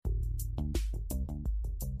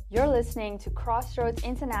You're listening to Crossroads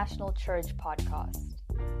International Church podcast.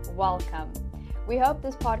 Welcome. We hope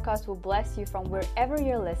this podcast will bless you from wherever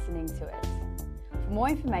you're listening to it. For more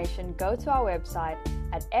information, go to our website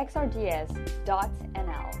at xrds.nl.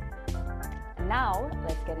 And now,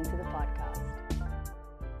 let's get into the podcast.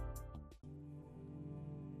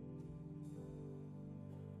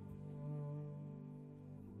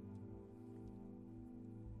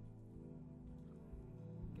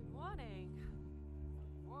 Good morning.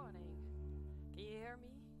 Morning. Can you hear me?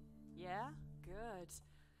 Yeah? Good.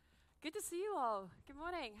 Good to see you all. Good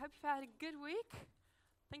morning. Hope you've had a good week.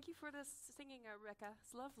 Thank you for this singing, Rebecca.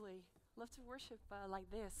 It's lovely. Love to worship like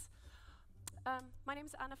this. My name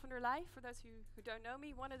is Anna van der Leij. For those who don't know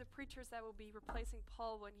me, one of the preachers that will be replacing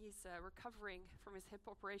Paul when he's recovering from his hip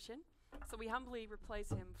operation. So we humbly replace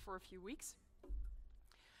him for a few weeks.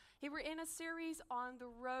 Here we're in a series on the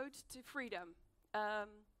road to freedom.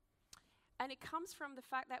 And it comes from the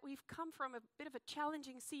fact that we've come from a bit of a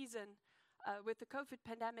challenging season with the COVID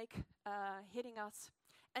pandemic hitting us.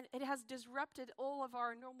 And it has disrupted all of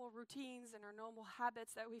our normal routines and our normal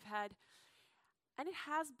habits that we've had. And it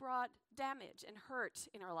has brought damage and hurt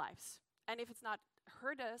in our lives. And if it's not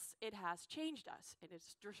hurt us, it has changed us. It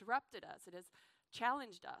has disrupted us. It has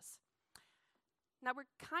challenged us. Now we're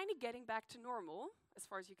kind of getting back to normal, as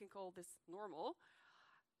far as you can call this normal.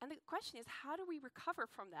 And the question is, how do we recover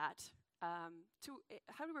from that? How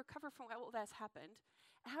do we recover from all that's happened?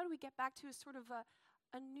 And how do we get back to a sort of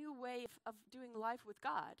a new way of doing life with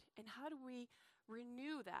God? And how do we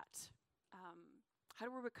renew that? How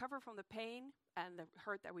do we recover from the pain and the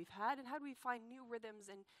hurt that we've had? And how do we find new rhythms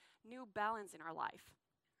and new balance in our life?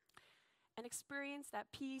 And experience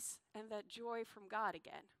that peace and that joy from God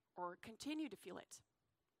again, or continue to feel it.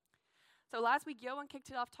 So last week, Johan kicked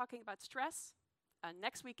it off talking about stress.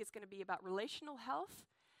 Next week, it's going to be about relational health.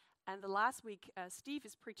 And the last week, Steve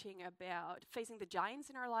is preaching about facing the giants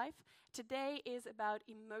in our life. Today is about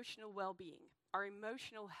emotional well-being, our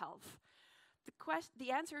emotional health.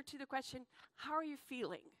 The answer to the question, how are you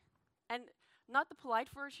feeling? And not the polite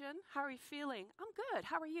version, how are you feeling? I'm good.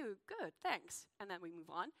 How are you? Good, thanks. And then we move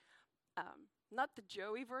on. Not the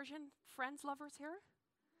Joey version, friends, lovers here.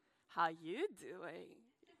 How you doing?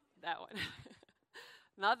 That one.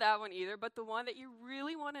 Not that one either, but the one that you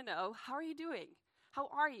really want to know, how are you doing? How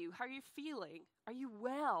are you? How are you feeling? Are you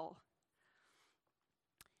well?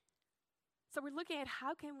 So we're looking at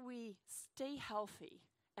how can we stay healthy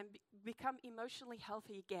and become emotionally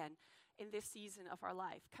healthy again in this season of our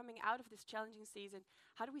life. Coming out of this challenging season,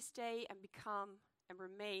 how do we stay and become and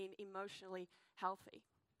remain emotionally healthy?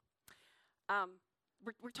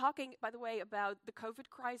 We're talking, by the way, about the COVID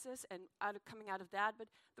crisis and coming out of that, but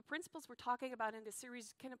the principles we're talking about in this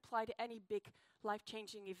series can apply to any big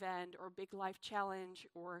life-changing event or big life challenge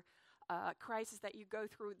or crisis that you go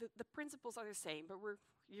through. The principles are the same, but we're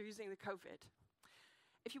using the COVID.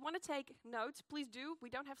 If you want to take notes, please do. We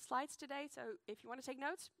don't have slides today, so if you want to take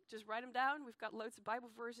notes, just write them down. We've got loads of Bible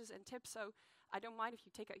verses and tips, so I don't mind if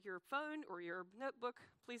you take out your phone or your notebook.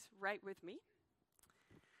 Please write with me.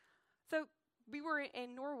 So we were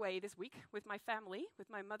in Norway this week with my family, with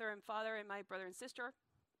my mother and father and my brother and sister.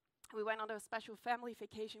 We went on a special family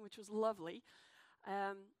vacation, which was lovely.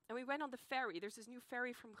 And we went on the ferry. There's this new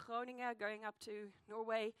ferry from Groningen going up to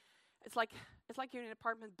Norway. It's like you're in an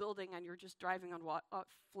apartment building and you're just driving on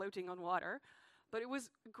floating on water. But it was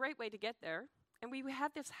a great way to get there. And we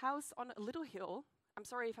had this house on a little hill. I'm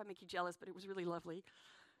sorry if I make you jealous, but it was really lovely.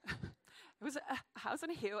 It was a house on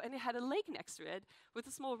a hill, and it had a lake next to it with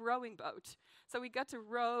a small rowing boat. So we got to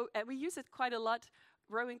row, and we used it quite a lot,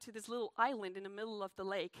 rowing to this little island in the middle of the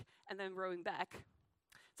lake and then rowing back.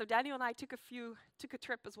 So Daniel and I took a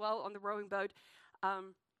trip as well on the rowing boat.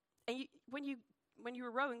 When you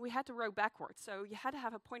were rowing, we had to row backwards. So you had to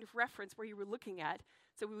have a point of reference where you were looking at.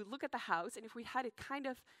 So we would look at the house, and if we had it kind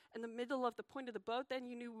of in the middle of the point of the boat, then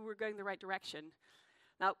you knew we were going the right direction.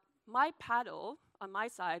 Now, my paddle on my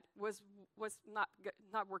side was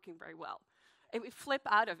not working very well. It would flip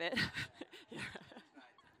out of it.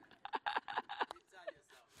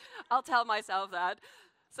 I'll tell myself that.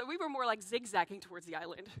 So we were more like zigzagging towards the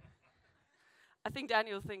island. I think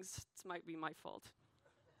Daniel thinks it might be my fault.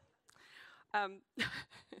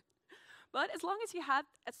 But as long as you had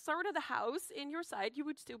a sort of the house in your side, you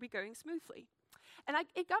would still be going smoothly. And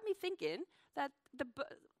it got me thinking that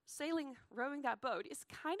rowing that boat is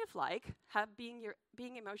kind of like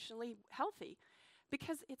being emotionally healthy,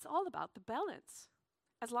 because it's all about the balance.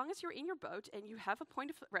 As long as you're in your boat and you have a point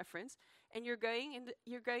of reference, and you're going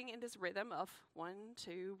in this rhythm of 1,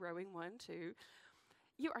 2, rowing 1, 2,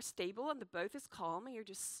 you are stable and the boat is calm and you're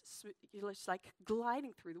just like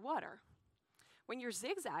gliding through the water. When you're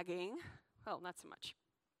zigzagging, well, not so much.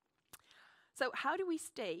 So how do we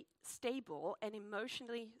stay stable and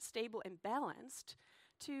emotionally stable and balanced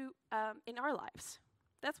in our lives?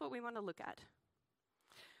 That's what we want to look at.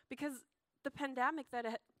 Because the pandemic that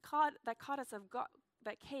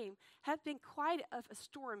came has been quite of a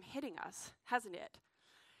storm hitting us, hasn't it?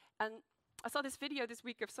 And I saw this video this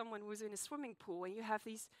week of someone who was in a swimming pool, and you have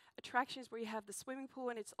these attractions where you have the swimming pool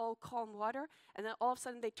and it's all calm water, and then all of a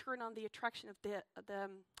sudden they turn on the attraction of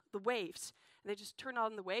the waves. And they just turn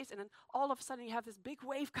on the waves, and then all of a sudden you have this big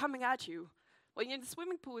wave coming at you. Well, you're in the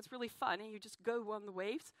swimming pool, it's really fun, and you just go on the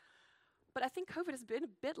waves. But I think COVID has been a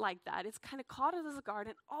bit like that. It's kind of caught us as a guard,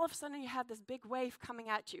 and all of a sudden you have this big wave coming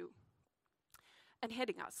at you and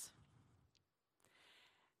hitting us.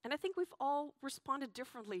 And I think we've all responded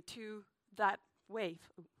differently to that wave.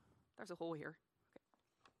 Ooh, there's a hole here.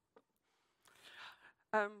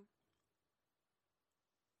 Okay.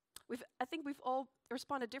 I think we've all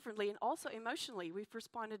responded differently, and also emotionally, we've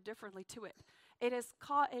responded differently to it. It has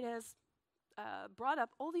brought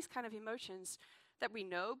up all these kind of emotions that we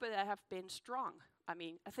know, but that have been strong. I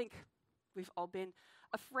mean, I think we've all been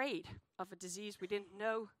afraid of a disease. We didn't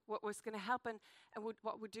know what was going to happen and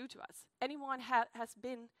what would do to us. Anyone has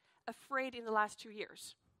been afraid in the last 2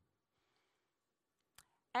 years?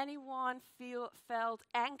 Anyone felt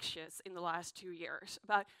anxious in the last 2 years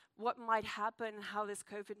about what might happen and how this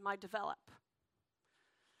COVID might develop?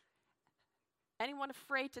 Anyone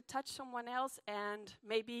afraid to touch someone else and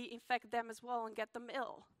maybe infect them as well and get them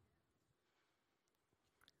ill?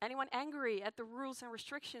 Anyone angry at the rules and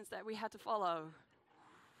restrictions that we had to follow?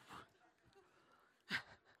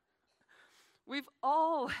 We've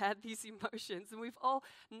all had these emotions, and we've all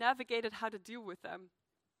navigated how to deal with them.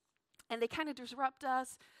 And they kind of disrupt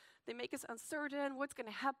us. They make us uncertain. What's going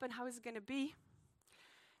to happen? How is it going to be?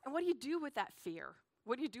 And what do you do with that fear?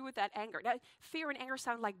 What do you do with that anger? Now, fear and anger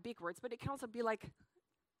sound like big words, but it can also be like,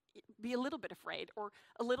 be a little bit afraid or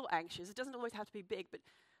a little anxious. It doesn't always have to be big, but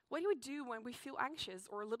what do we do when we feel anxious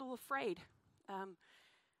or a little afraid? And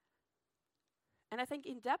I think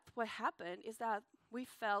in depth what happened is that we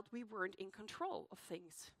felt we weren't in control of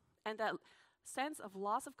things. And that sense of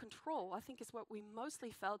loss of control, I think, is what we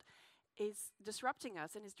mostly felt is disrupting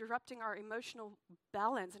us and is disrupting our emotional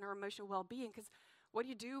balance and our emotional well-being. Because what do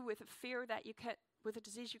you do with a fear that you can't, with a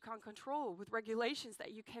disease you can't control, with regulations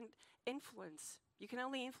that you can't influence? You can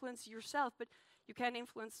only influence yourself, but you can't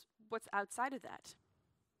influence what's outside of that.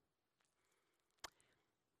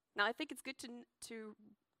 Now, I think it's good to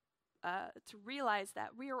realize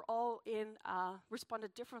that we are all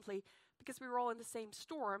responded differently because we were all in the same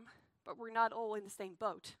storm, but we're not all in the same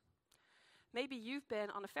boat. Maybe you've been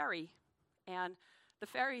on a ferry, and the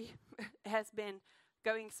ferry has been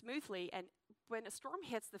going smoothly, and when a storm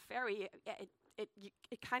hits the ferry, you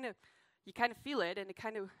kind of feel it, and it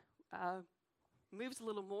kind of moves a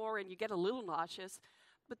little more, and you get a little nauseous,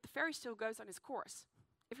 but the ferry still goes on its course.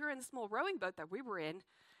 If you're in the small rowing boat that we were in,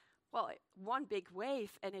 well, one big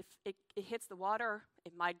wave, and if it hits the water,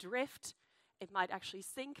 it might drift, it might actually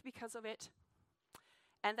sink because of it,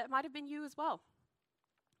 and that might have been you as well.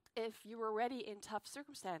 If you were already in tough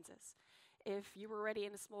circumstances, if you were already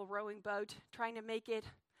in a small rowing boat, trying to make it,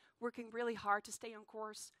 working really hard to stay on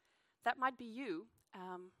course, that might be you,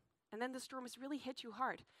 and then the storm has really hit you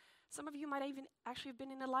hard. Some of you might even actually have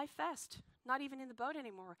been in a life vest, not even in the boat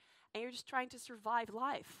anymore, and you're just trying to survive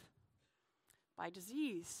life. By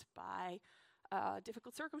disease, by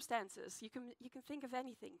difficult circumstances. You can think of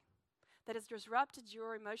anything that has disrupted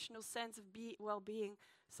your emotional sense of well-being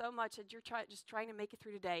so much that you're just trying to make it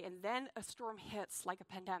through the day, and then a storm hits like a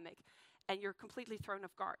pandemic, and you're completely thrown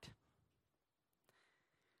off guard.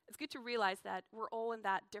 It's good to realize that we're all in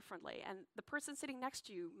that differently, and the person sitting next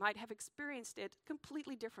to you might have experienced it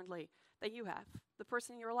completely differently than you have. The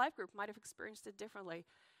person in your life group might have experienced it differently,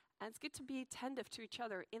 and it's good to be attentive to each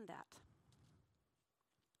other in that.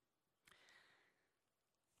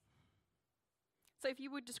 So if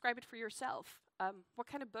you would describe it for yourself, what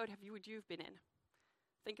kind of boat would you have been in?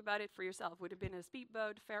 Think about it for yourself. Would it have been a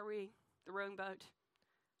speedboat, ferry, the rowing boat?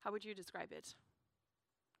 How would you describe it?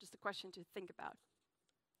 Just a question to think about.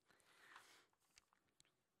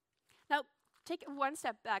 Now, take one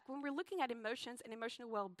step back. When we're looking at emotions and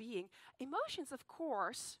emotional well-being, emotions, of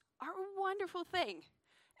course, are a wonderful thing.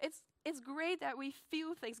 It's great that we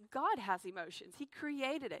feel things. God has emotions. He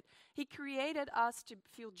created it. He created us to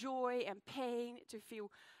feel joy and pain, to feel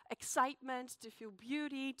excitement, to feel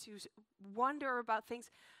beauty, to wonder about things.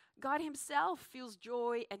 God himself feels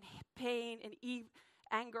joy and pain and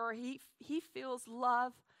anger. He feels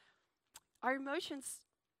love. Our emotions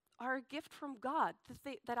are a gift from God.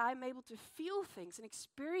 That I'm able to feel things and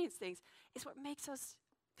experience things is what makes us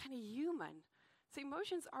kind of human. So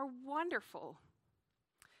emotions are wonderful.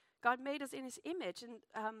 God made us in his image. And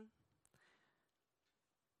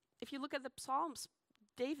if you look at the Psalms,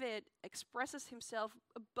 David expresses himself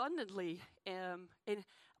abundantly in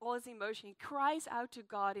all his emotion. He cries out to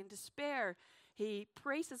God in despair. He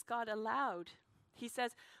praises God aloud. He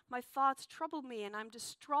says, "My thoughts trouble me and I'm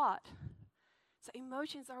distraught." So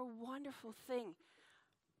emotions are a wonderful thing,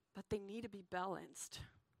 but they need to be balanced.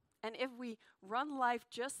 And if we run life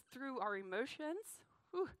just through our emotions,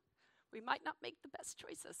 we might not make the best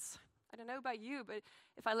choices. I don't know about you, but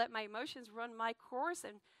if I let my emotions run my course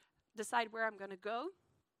and decide where I'm going to go.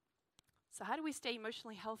 So how do we stay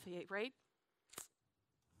emotionally healthy, right?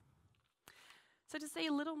 So to say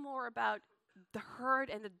a little more about the hurt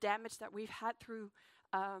and the damage that we've had through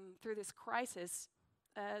this crisis,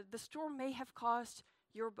 the storm may have caused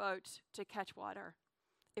your boat to catch water.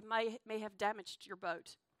 It may have damaged your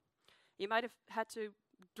boat. You might have had to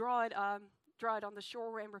draw it on the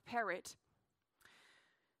shore and repair it.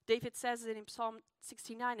 David says it in Psalm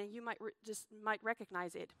 69, and you might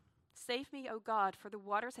recognize it. "Save me, O God, for the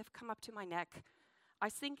waters have come up to my neck. I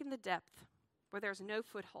sink in the depth where there's no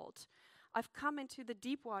foothold. I've come into the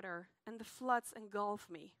deep water, and the floods engulf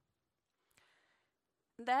me."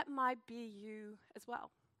 That might be you as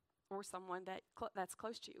well, or someone that's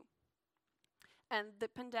close to you. And the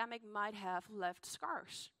pandemic might have left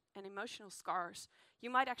scars, and emotional scars. You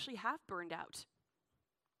might actually have burned out.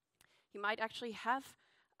 You might actually have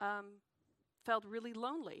felt really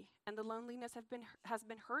lonely, and the loneliness has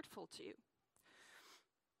been hurtful to you.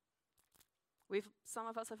 Some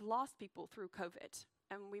of us have lost people through COVID,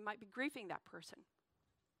 and we might be grieving that person.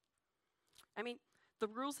 I mean, the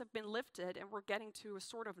rules have been lifted, and we're getting to a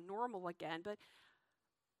sort of normal again, but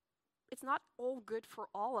it's not all good for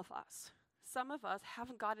all of us. Some of us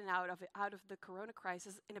haven't gotten out of the corona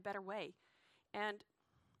crisis in a better way, and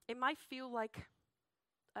it might feel like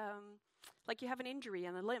you have an injury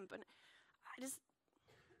and a limp, and I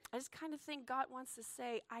just kind of think God wants to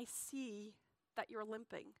say, "I see that you're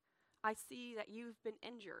limping. I see that you've been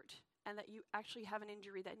injured and that you actually have an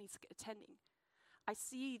injury that needs attending. I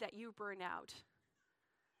see that you burn out.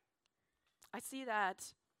 I see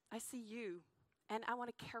you, and I want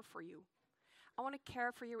to care for you. I want to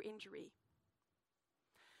care for your injury."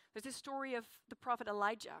 There's this story of the prophet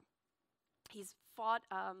Elijah. He's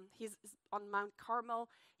on Mount Carmel.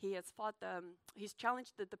 He's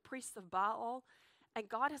challenged the priests of Baal, and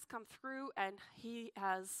God has come through, and he's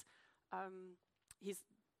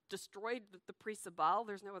destroyed the priests of Baal.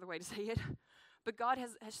 There's no other way to say it. But God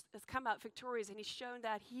has come out victorious, and he's shown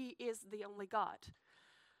that he is the only God.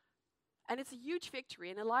 And it's a huge victory,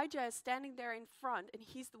 and Elijah is standing there in front, and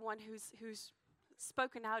he's the one who's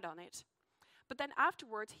spoken out on it. But then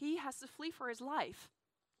afterwards, he has to flee for his life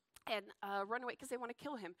and run away because they want to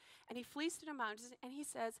kill him. And he flees to the mountains, and he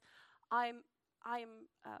says, what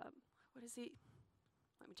is he?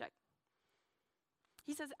 Let me check.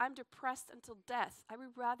 He says, "I'm depressed until death. I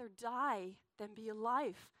would rather die than be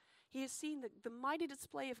alive." He has seen the mighty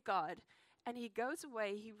display of God, and he goes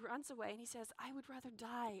away, he runs away, and he says, "I would rather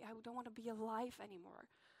die. I don't want to be alive anymore."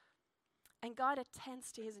 And God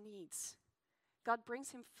attends to his needs. God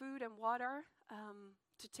brings him food and water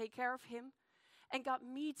to take care of him, and God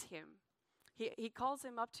meets him. He calls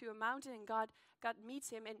him up to a mountain, and God meets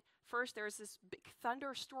him, and first there's this big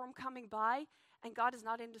thunderstorm coming by, and God is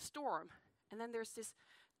not in the storm. And then there's this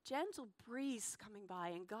gentle breeze coming by,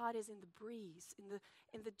 and God is in the breeze.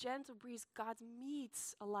 In the gentle breeze, God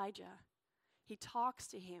meets Elijah. He talks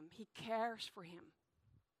to him. He cares for him.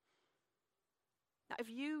 Now, if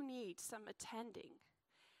you need some attending,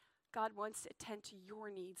 God wants to attend to your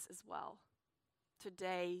needs as well.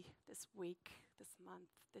 Today, this week, this month,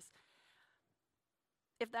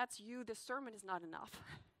 If that's you, this sermon is not enough.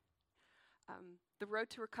 The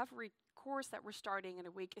Road to Recovery course that we're starting in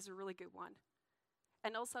a week is a really good one.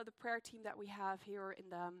 And also the prayer team that we have here in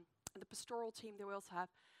the pastoral team that we also have,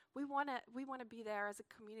 we want to be there as a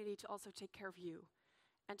community to also take care of you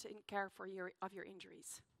and to care for your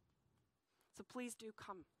injuries. So please do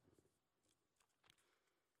come.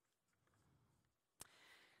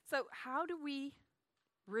 So how do we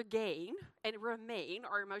regain and remain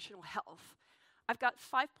our emotional health? I've got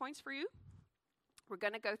 5 points for you. We're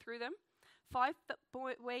going to go through them. 5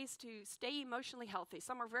 ways to stay emotionally healthy.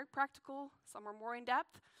 Some are very practical, some are more in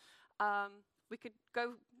depth. We could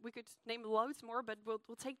name loads more, but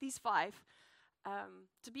we'll take these 5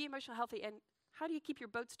 to be emotionally healthy. And how do you keep your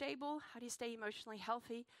boat stable? How do you stay emotionally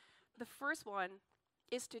healthy? The first one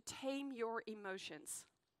is to tame your emotions.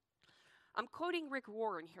 I'm quoting Rick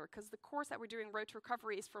Warren here because the course that we're doing, Road to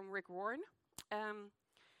Recovery, is from Rick Warren.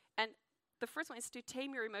 And the first one is to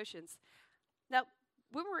tame your emotions. Now,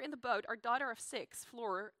 when we were in the boat, our daughter of 6,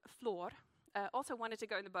 Floor, also wanted to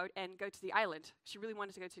go in the boat and go to the island. She really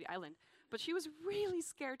wanted to go to the island. But she was really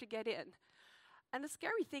scared to get in. And the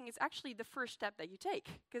scary thing is actually the first step that you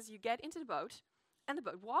take, because you get into the boat, and the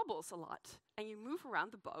boat wobbles a lot. And you move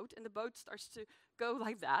around the boat, and the boat starts to go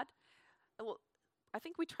like that. Well, I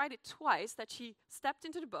think we tried it twice, that she stepped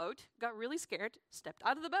into the boat, got really scared, stepped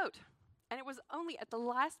out of the boat. And it was only at the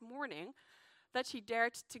last morning that she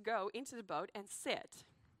dared to go into the boat and sit.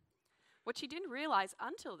 What she didn't realize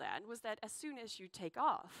until then was that as soon as you take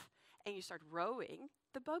off and you start rowing,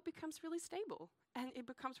 the boat becomes really stable and it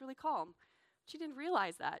becomes really calm. She didn't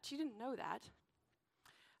realize that. She didn't know that.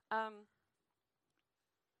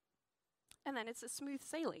 And then it's a smooth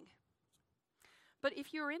sailing. But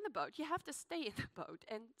if you're in the boat, you have to stay in the boat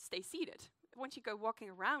and stay seated. Once you go walking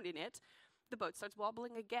around in it, the boat starts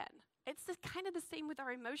wobbling again. It's kind of the same with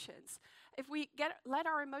our emotions. If we let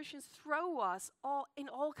our emotions throw us in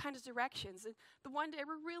all kinds of directions, and the one day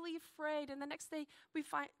we're really afraid, and the next day we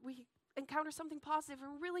encounter something positive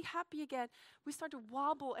and we're really happy again, we start to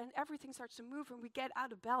wobble and everything starts to move and we get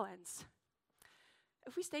out of balance.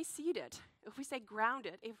 If we stay seated, if we stay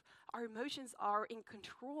grounded, if our emotions are in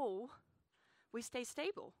control, we stay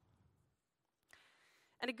stable.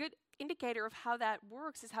 And a good indicator of how that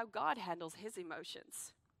works is how God handles his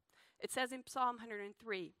emotions. It says in Psalm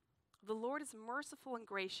 103, "The Lord is merciful and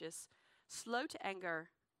gracious, slow to anger,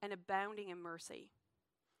 and abounding in mercy."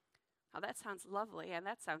 Now that sounds lovely and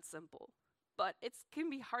that sounds simple, but it can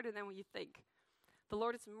be harder than what you think. The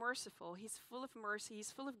Lord is merciful. He's full of mercy.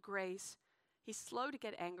 He's full of grace. He's slow to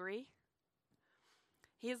get angry.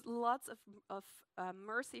 He has lots of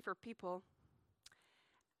mercy for people.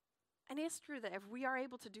 And it's true that if we are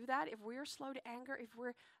able to do that, if we're slow to anger, if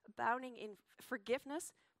we're abounding in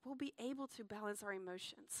forgiveness, we'll be able to balance our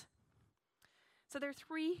emotions. So there are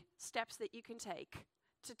 3 steps that you can take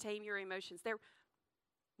to tame your emotions. They're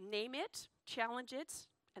name it, challenge it,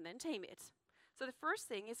 and then tame it. So the first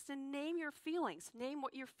thing is to name your feelings. Name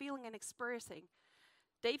what you're feeling and experiencing.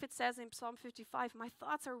 David says in Psalm 55, "My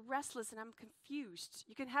thoughts are restless and I'm confused."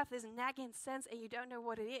 You can have this nagging sense and you don't know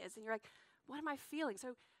what it is. And you're like, what am I feeling?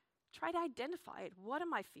 So try to identify it. What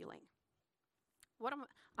am I feeling?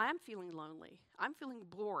 I am feeling lonely. I'm feeling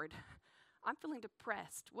bored. I'm feeling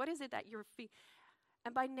depressed. What is it that you're feeling?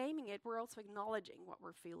 And by naming it, we're also acknowledging what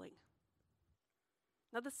we're feeling.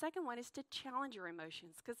 Now, the second one is to challenge your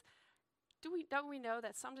emotions, because don't we know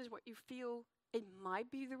that sometimes what you feel, it might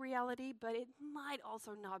be the reality, but it might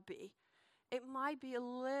also not be. It might be a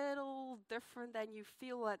little different than you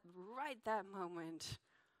feel at right that moment.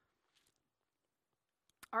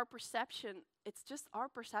 Our perception, it's just our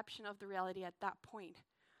perception of the reality at that point.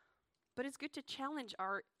 But it's good to challenge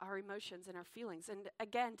our emotions and our feelings. And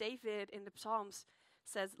again, David in the Psalms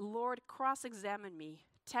says, "Lord, cross-examine me,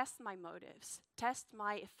 test my motives, test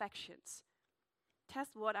my affections,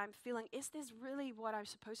 test what I'm feeling. Is this really what I'm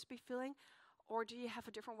supposed to be feeling? Or do you have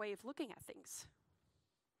a different way of looking at things?"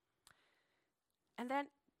 And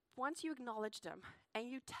then once you acknowledge them and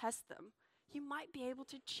you test them, you might be able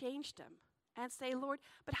to change them and say, "Lord,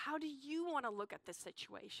 but how do you want to look at this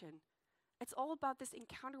situation?" It's all about this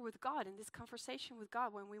encounter with God and this conversation with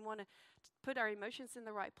God when we want to put our emotions in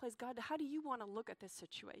the right place. God, how do you want to look at this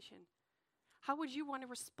situation? How would you want to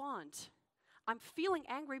respond? I'm feeling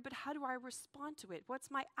angry, but how do I respond to it? What's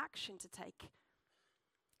my action to take?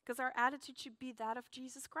 Because our attitude should be that of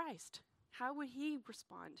Jesus Christ. How would he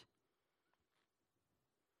respond?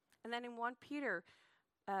 And then in 1 Peter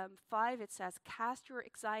 5, it says, "Cast your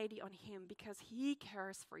anxiety on him because he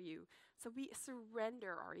cares for you." So we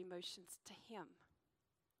surrender our emotions to him.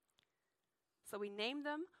 So we name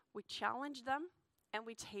them, we challenge them, and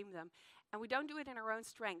we tame them. And we don't do it in our own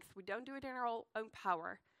strength. We don't do it in our own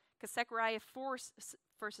power. Because Zechariah 4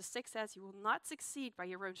 verses 6 says, "You will not succeed by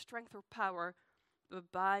your own strength or power,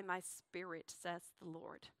 but by my Spirit, says the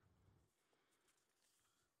Lord."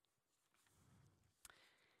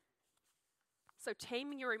 So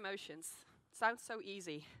taming your emotions sounds so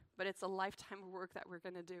easy, but it's a lifetime of work that we're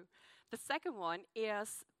going to do. The second one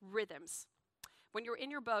is rhythms. When you're in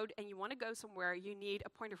your boat and you want to go somewhere, you need a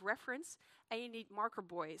point of reference and you need marker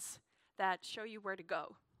buoys that show you where to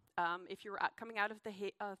go. If you're coming out of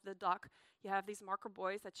the dock, you have these marker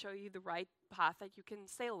buoys that show you the right path that you can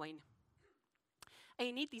sail in. And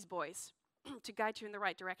you need these buoys to guide you in the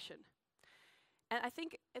right direction. And I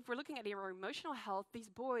think if we're looking at our emotional health, these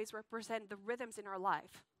buoys represent the rhythms in our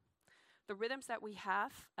life. The rhythms that we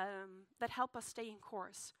have that help us stay in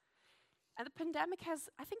course. And the pandemic has,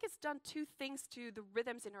 I think it's done two things to the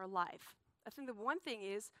rhythms in our life. I think the one thing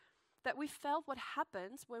is that we felt what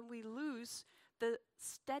happens when we lose the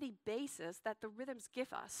steady basis that the rhythms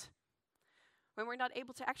give us. When we're not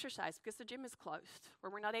able to exercise because the gym is closed,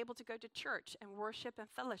 when we're not able to go to church and worship and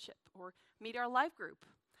fellowship or meet our life group,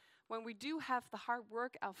 when we do have the hard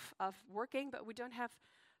work of working, but we don't have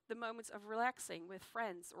the moments of relaxing with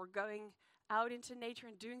friends or going out into nature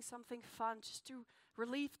and doing something fun just to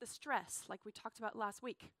relieve the stress like we talked about last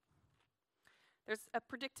week. There's a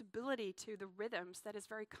predictability to the rhythms that is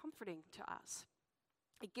very comforting to us.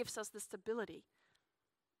 It gives us the stability.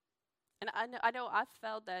 And I know I've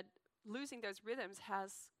felt that losing those rhythms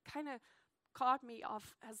has kind of caught me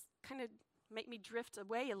off, has kind of made me drift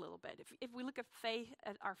away a little bit. If we look at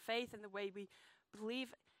our faith and the way we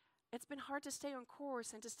believe, it's been hard to stay on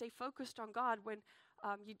course and to stay focused on God when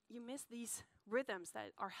you miss these rhythms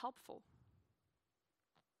that are helpful.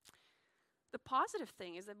 The positive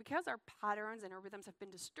thing is that because our patterns and our rhythms have been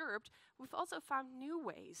disturbed, we've also found new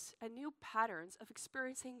ways and new patterns of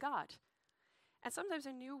experiencing God. And sometimes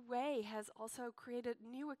a new way has also created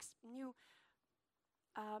new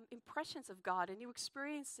impressions of God and new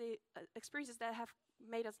experiences that have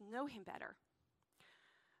made us know Him better.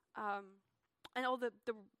 And all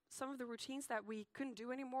some of the routines that we couldn't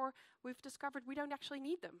do anymore, we've discovered we don't actually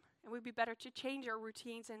need them. And we'd be better to change our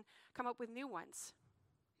routines and come up with new ones.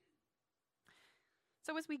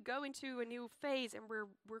 So as we go into a new phase and we're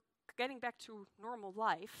getting back to normal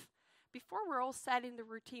life, before we're all set in the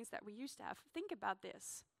routines that we used to have, think about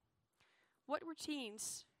this. What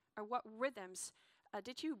routines or what rhythms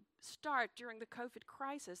did you start during the COVID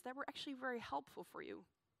crisis that were actually very helpful for you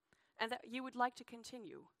and that you would like to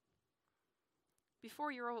continue?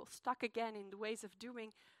 Before you're all stuck again in the ways of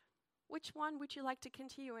doing, which one would you like to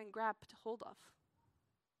continue and grab hold of?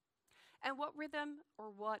 And what rhythm or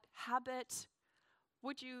what habit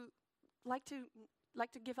would you like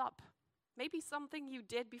to give up? Maybe something you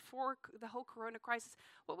did before the whole corona crisis.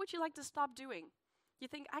 What would you like to stop doing? You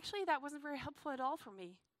think, actually, that wasn't very helpful at all for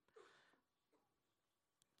me.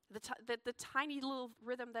 The tiny little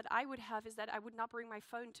rhythm that I would have is that I would not bring my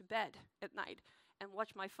phone to bed at night and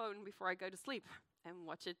watch my phone before I go to sleep and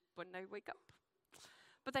watch it when I wake up.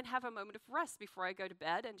 But then have a moment of rest before I go to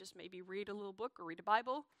bed and just maybe read a little book or read a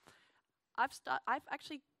Bible. I've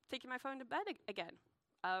actually taken my phone to bed again.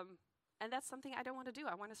 And that's something I don't want to do.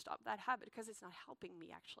 I want to stop that habit because it's not helping me,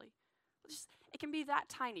 actually. It can be that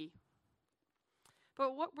tiny.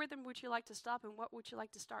 But what rhythm would you like to stop and what would you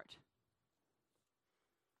like to start?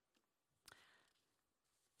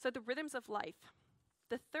 So the rhythms of life.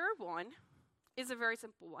 The third one is a very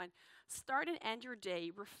simple one. Start and end your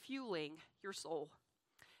day refueling your soul.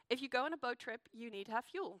 If you go on a boat trip, you need to have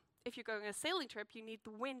fuel. If you're going on a sailing trip, you need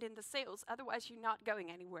the wind in the sails. Otherwise, you're not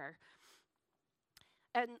going anywhere.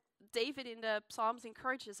 And David in the Psalms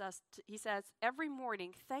encourages us, he says, every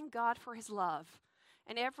morning, thank God for His love.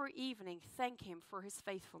 And every evening, thank Him for His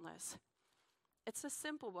faithfulness. It's a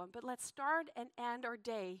simple one, but let's start and end our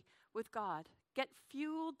day with God. Get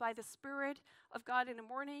fueled by the Spirit of God in the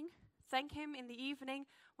morning. Thank Him in the evening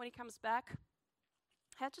when He comes back.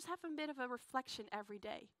 Just have a bit of a reflection every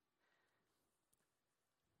day.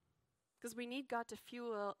 Because we need God to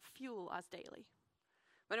fuel us daily.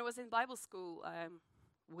 When I was in Bible school,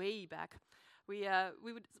 way back, we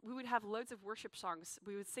would have loads of worship songs.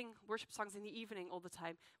 We would sing worship songs in the evening all the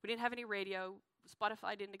time. We didn't have any radio.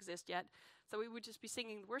 Spotify didn't exist yet. So we would just be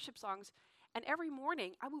singing worship songs. And every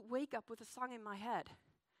morning, I would wake up with a song in my head.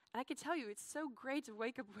 And I can tell you, it's so great to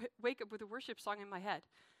wake up with a worship song in my head.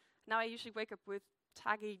 Now I usually wake up with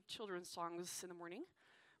taggy children's songs in the morning.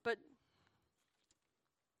 But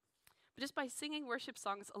just by singing worship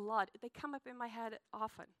songs a lot, they come up in my head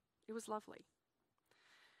often. It was lovely.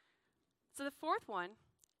 So the fourth one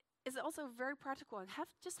is also very practical and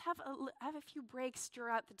have a few breaks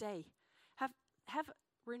throughout the day. Have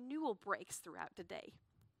renewal breaks throughout the day.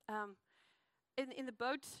 In the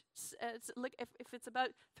boat, it's like if it's about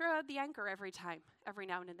throw out the anchor every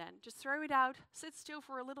now and then. Just throw it out, sit still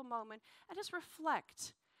for a little moment, and just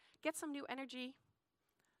reflect. Get some new energy.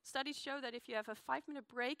 Studies show that if you have a 5-minute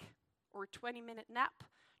break or a 20-minute nap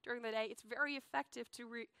during the day, it's very effective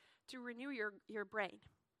to renew your brain.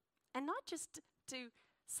 And not just to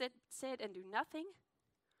sit and do nothing,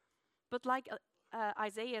 but like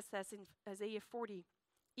Isaiah says in Isaiah 40,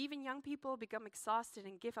 even young people become exhausted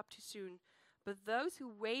and give up too soon, but those who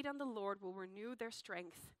wait on the Lord will renew their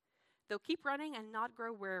strength. They'll keep running and not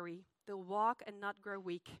grow weary. They'll walk and not grow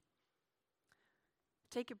weak.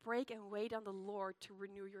 Take a break and wait on the Lord to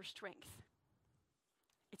renew your strength.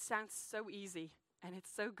 It sounds so easy and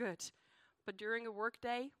it's so good, But during a work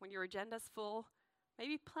day, when your agenda's full,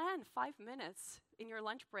 maybe plan 5 minutes in your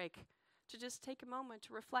lunch break to just take a moment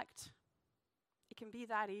to reflect. It can be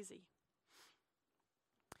that easy.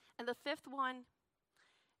 And the fifth one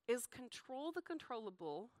is control the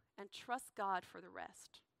controllable and trust God for the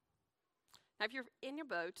rest. Now, if you're in your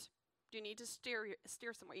boat, you need to steer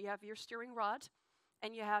somewhere. You have your steering rod,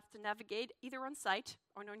 and you have to navigate either on site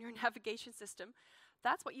or on your navigation system.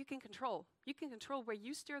 That's what you can control. You can control where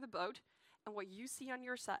you steer the boat and what you see on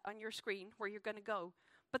your screen, where you're going to go.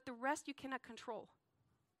 But the rest you cannot control.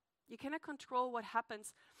 You cannot control what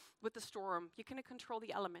happens with the storm. You cannot control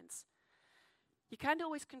the elements. You can't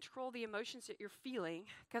always control the emotions that you're feeling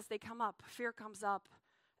because they come up. Fear comes up,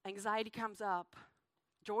 anxiety comes up,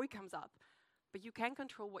 joy comes up. But you can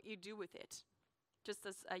control what you do with it, just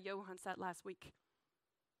as Johan said last week.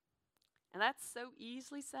 And that's so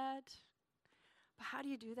easily said. But how do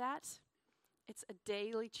you do that? It's a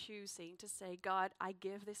daily choosing to say, God, I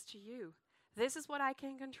give this to you. This is what I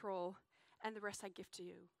can control, and the rest I give to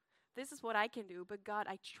you. This is what I can do, but God,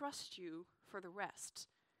 I trust you for the rest.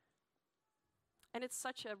 And it's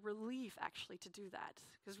such a relief, actually, to do that.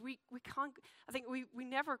 Because we can't, I think we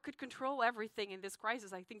never could control everything in this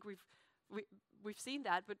crisis. I think we've seen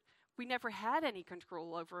that, but we never had any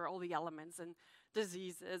control over all the elements and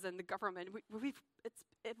diseases and the government.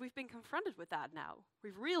 We've been confronted with that now.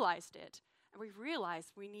 We've realized it, and we've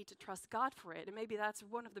realized we need to trust God for it. And maybe that's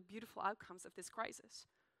one of the beautiful outcomes of this crisis.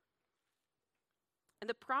 And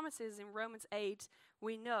the promises in Romans 8,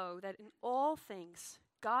 we know that in all things,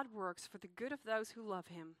 God works for the good of those who love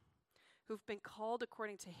him, who've been called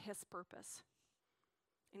according to his purpose.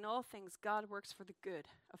 In all things, God works for the good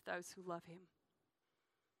of those who love him.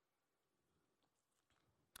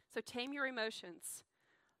 So tame your emotions.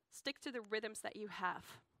 Stick to the rhythms that you have.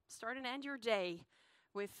 Start and end your day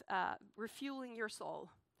with refueling your soul.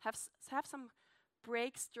 Have some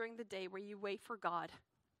breaks during the day where you wait for God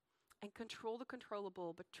and control the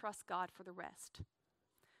controllable, but trust God for the rest.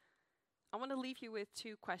 I want to leave you with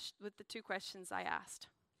the two questions I asked.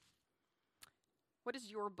 What does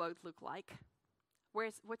your boat look like?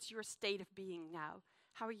 What's your state of being now?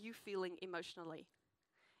 How are you feeling emotionally?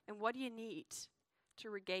 And what do you need to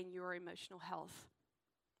regain your emotional health?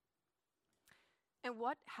 And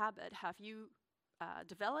what habit have you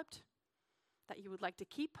developed that you would like to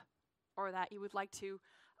keep or that you would like to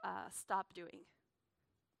stop doing?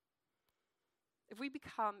 If we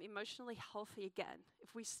become emotionally healthy again,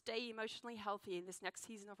 if we stay emotionally healthy in this next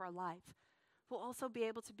season of our life, we'll also be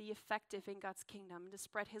able to be effective in God's kingdom and to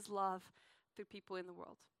spread his love through people in the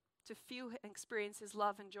world, to feel and experience his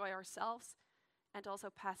love and joy ourselves, and also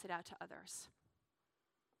pass it out to others.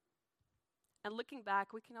 And looking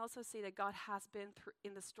back, we can also see that God has been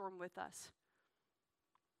in the storm with us.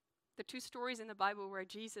 The two stories in the Bible where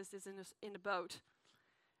Jesus is in a boat,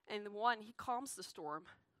 and the one, he calms the storm.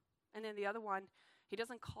 And then the other one, he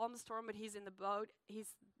doesn't calm the storm, but he's in the boat. The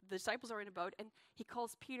disciples are in a boat, and he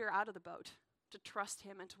calls Peter out of the boat to trust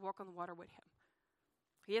him and to walk on the water with him.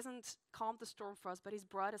 He hasn't calmed the storm for us, but he's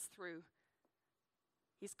brought us through.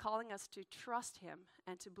 He's calling us to trust him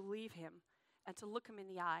and to believe him and to look him in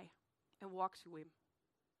the eye and walk to him.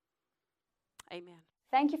 Amen.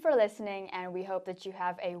 Thank you for listening, and we hope that you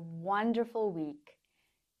have a wonderful week.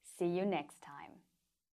 See you next time.